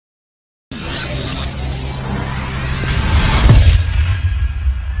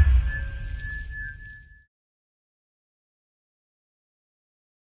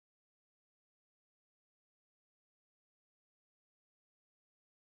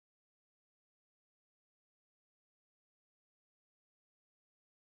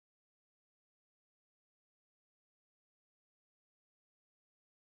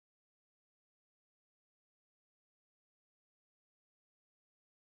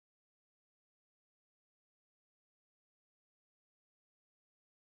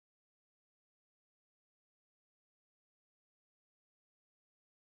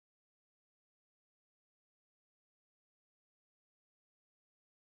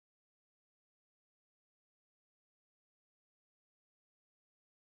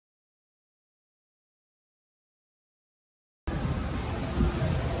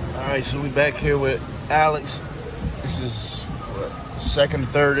Alright, so we back here with Alex. This is what, second,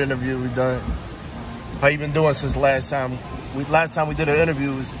 third interview we've done. How you been doing since last time? Last time we did an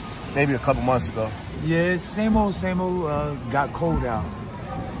interview was maybe a couple months ago. Yeah, same old, got cold out.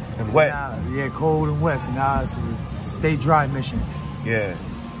 And so wet. Now, yeah, cold and wet. So now it's a stay dry mission. Yeah.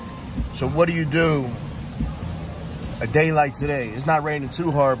 So what do you do a day like today? It's not raining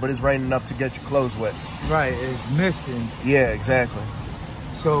too hard, but it's raining enough to get your clothes wet. Right, it's misting. Yeah, exactly.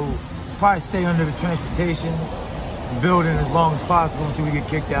 So probably stay under the transportation building as long as possible until we get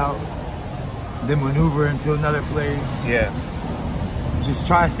kicked out. Then maneuver into another place. Yeah. Just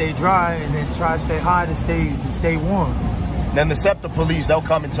try to stay dry and then try to stay high to stay warm. Then the SEPTA police, they'll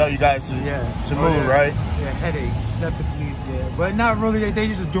come and tell you guys to move, yeah. right? Yeah, headaches, SEPTA police, yeah. But not really, they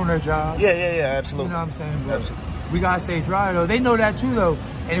just doing their job. Yeah, absolutely. You know what I'm saying? But absolutely. We gotta stay dry though. They know that too though.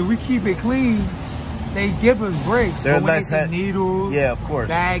 And if we keep it clean, they give us breaks. They're but when less they see needles, yeah, of course,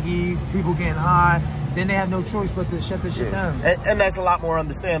 baggies, people getting high, then they have no choice but to shut this shit down. And that's a lot more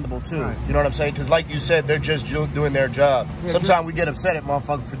understandable too. Right. You know what I'm saying? Because like you said, they're just doing their job. Yeah, sometimes we get upset at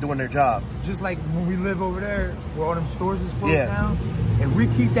motherfuckers for doing their job. Just like when we live over there, where all them stores is closed down. If we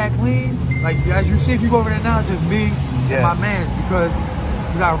keep that clean, like as you see, if you go over there now, it's just me and my mans, because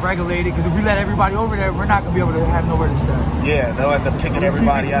we gotta regulate it. Because if we let everybody over there, we're not gonna be able to have nowhere to stay. Yeah, they'll end up kicking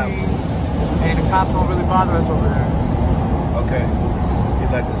everybody out. And the cops don't really bother us over there. Okay, you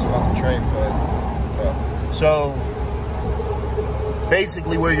let this fucking train go. So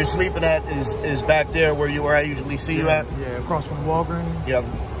basically, where you're sleeping at is back there where I usually see you at. Yeah, across from Walgreens. Yep.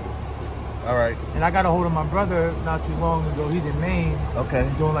 All right. And I got a hold of my brother not too long ago. He's in Maine. Okay.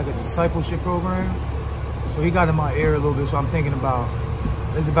 Doing like a discipleship program. So he got in my ear a little bit. So I'm thinking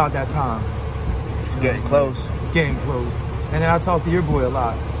it's about that time. It's getting close. It's getting close. And then I talk to your boy a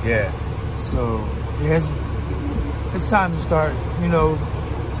lot. Yeah. So yeah, it's time to start. You know,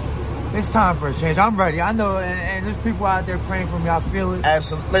 it's time for a change. I'm ready. I know, and there's people out there praying for me. I feel it.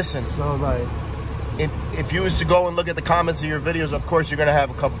 Absolutely. Listen. So like, if you was to go and look at the comments of your videos, of course you're gonna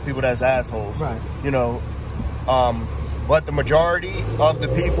have a couple people that's assholes. Right. You know, but the majority of the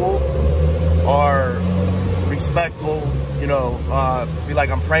people are respectful. You know, be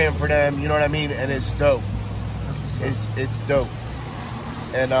like, I'm praying for them. You know what I mean? And it's dope. It's dope.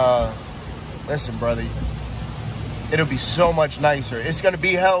 And listen, brother, it'll be so much nicer. It's gonna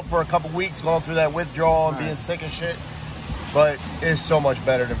be hell for a couple weeks going through that withdrawal and being sick and shit. But it's so much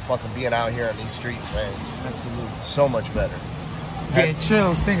better than fucking being out here on these streets, man. Absolutely. So much better. Getting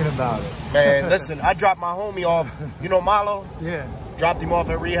chills thinking about it. Man, listen, I dropped my homie off. You know Malo? Yeah. Dropped him off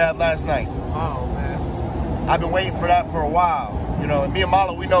at rehab last night. Oh, man. That's what's up. I've been waiting for that for a while. You know, and me and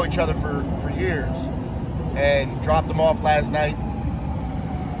Malo, we know each other for years. And dropped him off last night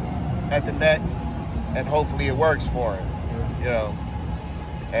at the net. And hopefully it works for him. Yeah. You know.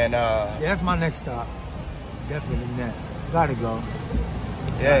 And yeah, that's my next stop. Definitely net. Gotta go.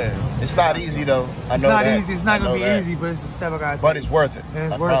 Yeah, it's not easy though. It's not easy. It's not gonna be easy, but it's a step I gotta take. But it's worth it.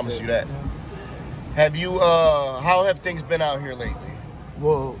 I promise you that. Yeah. Have you? How have things been out here lately?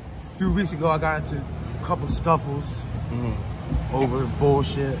 Well, a few weeks ago I got into a couple scuffles over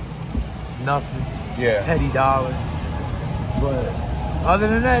bullshit, nothing. Yeah. Petty dollars. But other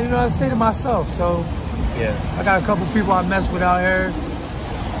than that, you know, I stay to myself. So yeah, I got a couple people I mess with out here.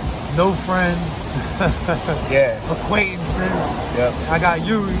 No friends. Yeah. Acquaintances. Yep. I got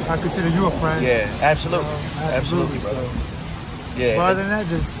you. I consider you a friend. Yeah, absolutely. Absolutely, brother. So, yeah. But other than that,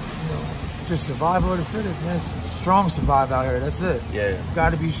 just survival of the fittest, man. Strong survive out here. That's it. Yeah. Got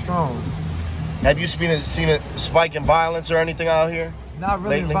to be strong. Have you seen a spike in violence or anything out here? Not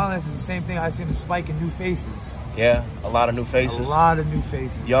really. Lately? Violence is the same thing. I seen a spike in new faces. Yeah, a lot of new faces. A lot of new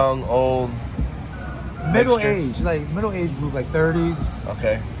faces. Young, old. Middle age group, like 30s.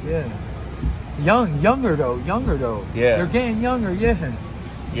 Okay. Yeah. Younger though. Yeah. They're getting younger, yeah.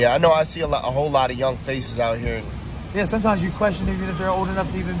 Yeah, I know. I see a whole lot of young faces out here. Yeah, sometimes you question even if they're old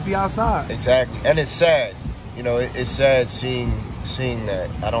enough to even be outside. Exactly, and it's sad. You know, it's sad seeing that.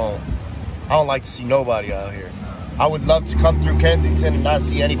 I don't like to see nobody out here. I would love to come through Kensington and not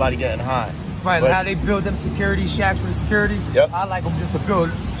see anybody getting high. Right, like how they build them security shacks for the security. Yep. I like them just to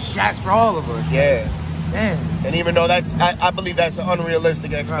build shacks for all of us. Yeah. Damn. And even though I believe that's an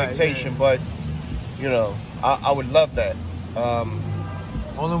unrealistic expectation, but you know, I would love that.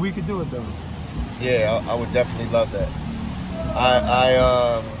 Only we could do it though. Yeah, I would definitely love that.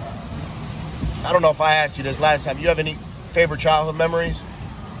 I don't know if I asked you this last time. You have any favorite childhood memories?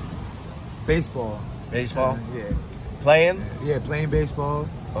 Baseball. Baseball? Yeah. Playing? Yeah, playing baseball.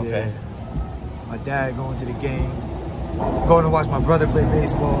 Okay. Yeah. My dad going to the games. Going to watch my brother play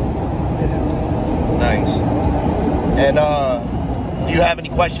baseball. Yeah. Nice. And Do you have any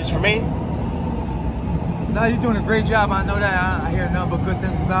questions for me? No, you're doing a great job. I know that. I hear nothing but good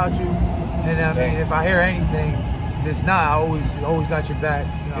things about you. And I mean, if I hear anything that's not, I always got your back.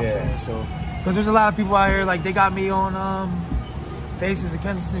 You know what I'm saying? So, because there's a lot of people out here, like, they got me on Faces of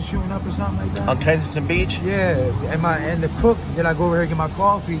Kensington shooting up or something like that. On Kensington Beach? Yeah. And the cook that I go over here and get my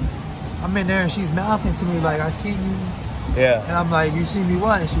coffee, I'm in there and she's mouthing to me like, I seen you. Yeah. And I'm like, you see me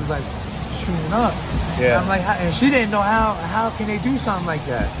what? And she was like, shooting up. Yeah. And I'm like, and she didn't know how can they do something like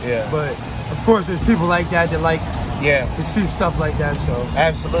that. Yeah. But of course, there's people like that like to see stuff like that. So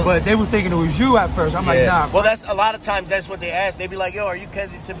absolutely. But they were thinking it was you at first. I'm like, nah. Well, that's a lot of times that's what they ask. They be like, yo, are you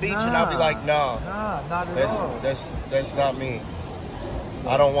Kensington Beach? And I'll be like, no. Nah, not at all. That's not me.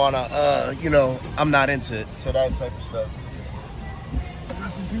 I don't want to, you know, I'm not into that type of stuff. I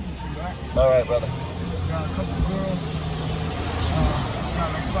got some people for you, right? All right, brother. Got a couple of girls. Got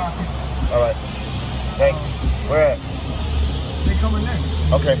like 5 people. All right. Thank you. Where at? They coming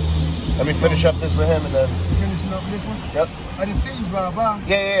next. Okay. Let me finish up this with him and then. You finishing up this one? Yep. I just seen you drive by.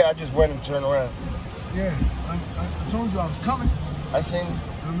 Yeah. I just went and turned around. Yeah. I told you I was coming. I seen you. You know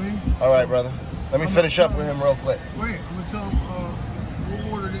what I mean? All right, brother. Let me finish up with him real quick. Wait, I'm going to tell him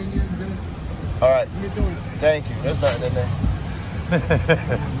we'll order it in here and then. All right. Let me do it. Thank you. There's nothing in there.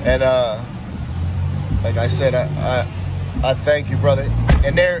 And like I said, I thank you, brother.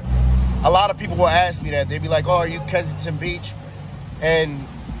 And a lot of people will ask me that. They'd be like, oh, are you Kensington Beach? And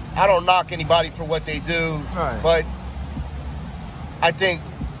I don't knock anybody for what they do, but I think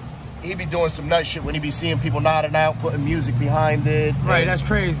he be doing some nut shit when he be seeing people nodding out, putting music behind it. Right, that's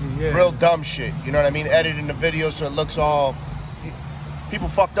crazy, yeah. Real dumb shit, you know what I mean? Editing the video so it looks all... People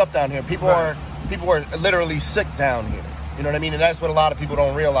fucked up down here. People are literally sick down here. You know what I mean? And that's what a lot of people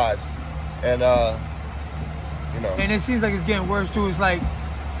don't realize. And, you know. And it seems like it's getting worse, too. It's like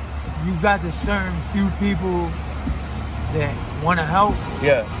you got this certain few people that want to help.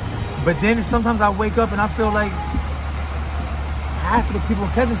 Yeah. But then sometimes I wake up and I feel like half of the people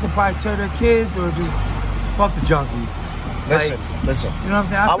in Kensington probably tell their kids or just fuck the junkies. Listen. You know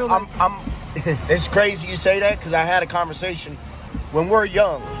what I'm saying? It's crazy you say that because I had a conversation when we're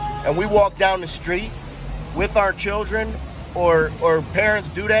young and we walk down the street with our children or parents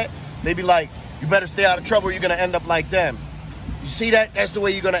do that, they be like, you better stay out of trouble or you're going to end up like them. You see that? That's the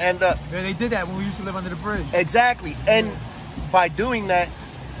way you're going to end up. Yeah, they did that when we used to live under the bridge. Exactly. And by doing that,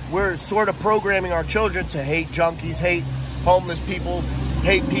 we're sort of programming our children to hate junkies, hate homeless people,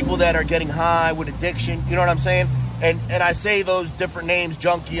 hate people that are getting high with addiction. You know what I'm saying? And I say those different names,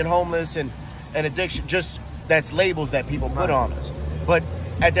 junkie and homeless and addiction, just that's labels that people put on us. But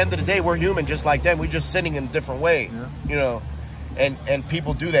at the end of the day, we're human just like them. We're just sinning in a different way, you know? And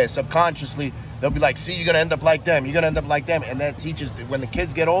people do that subconsciously. They'll be like, see, you're going to end up like them. You're going to end up like them. And that teaches, when the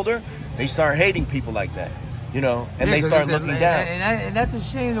kids get older, they start hating people like that. You know, and they start looking down. And that's a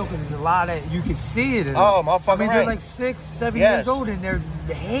shame, though, because there's a lot of, you can see it. Oh, motherfucker, I mean, they're like 6, 7 years old, and they're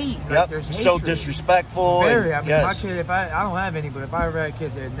hate. Like, there's hatred. So disrespectful. Very. I mean, my kid, if I don't have any, but if I ever had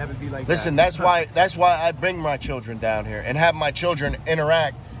kids, they'd never be like Listen, that. that's why I bring my children down here and have my children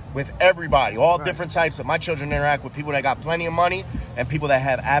interact with everybody, all different types of. My children interact with people that got plenty of money and people that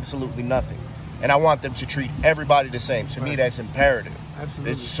have absolutely nothing. And I want them to treat everybody the same. To me, that's imperative.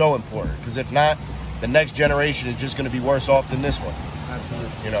 Absolutely. It's so important, because if not, the next generation is just going to be worse off than this one.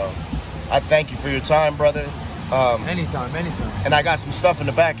 Absolutely. You know, I thank you for your time, brother. Anytime. And I got some stuff in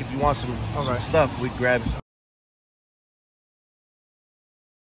the back if you want some stuff. We grab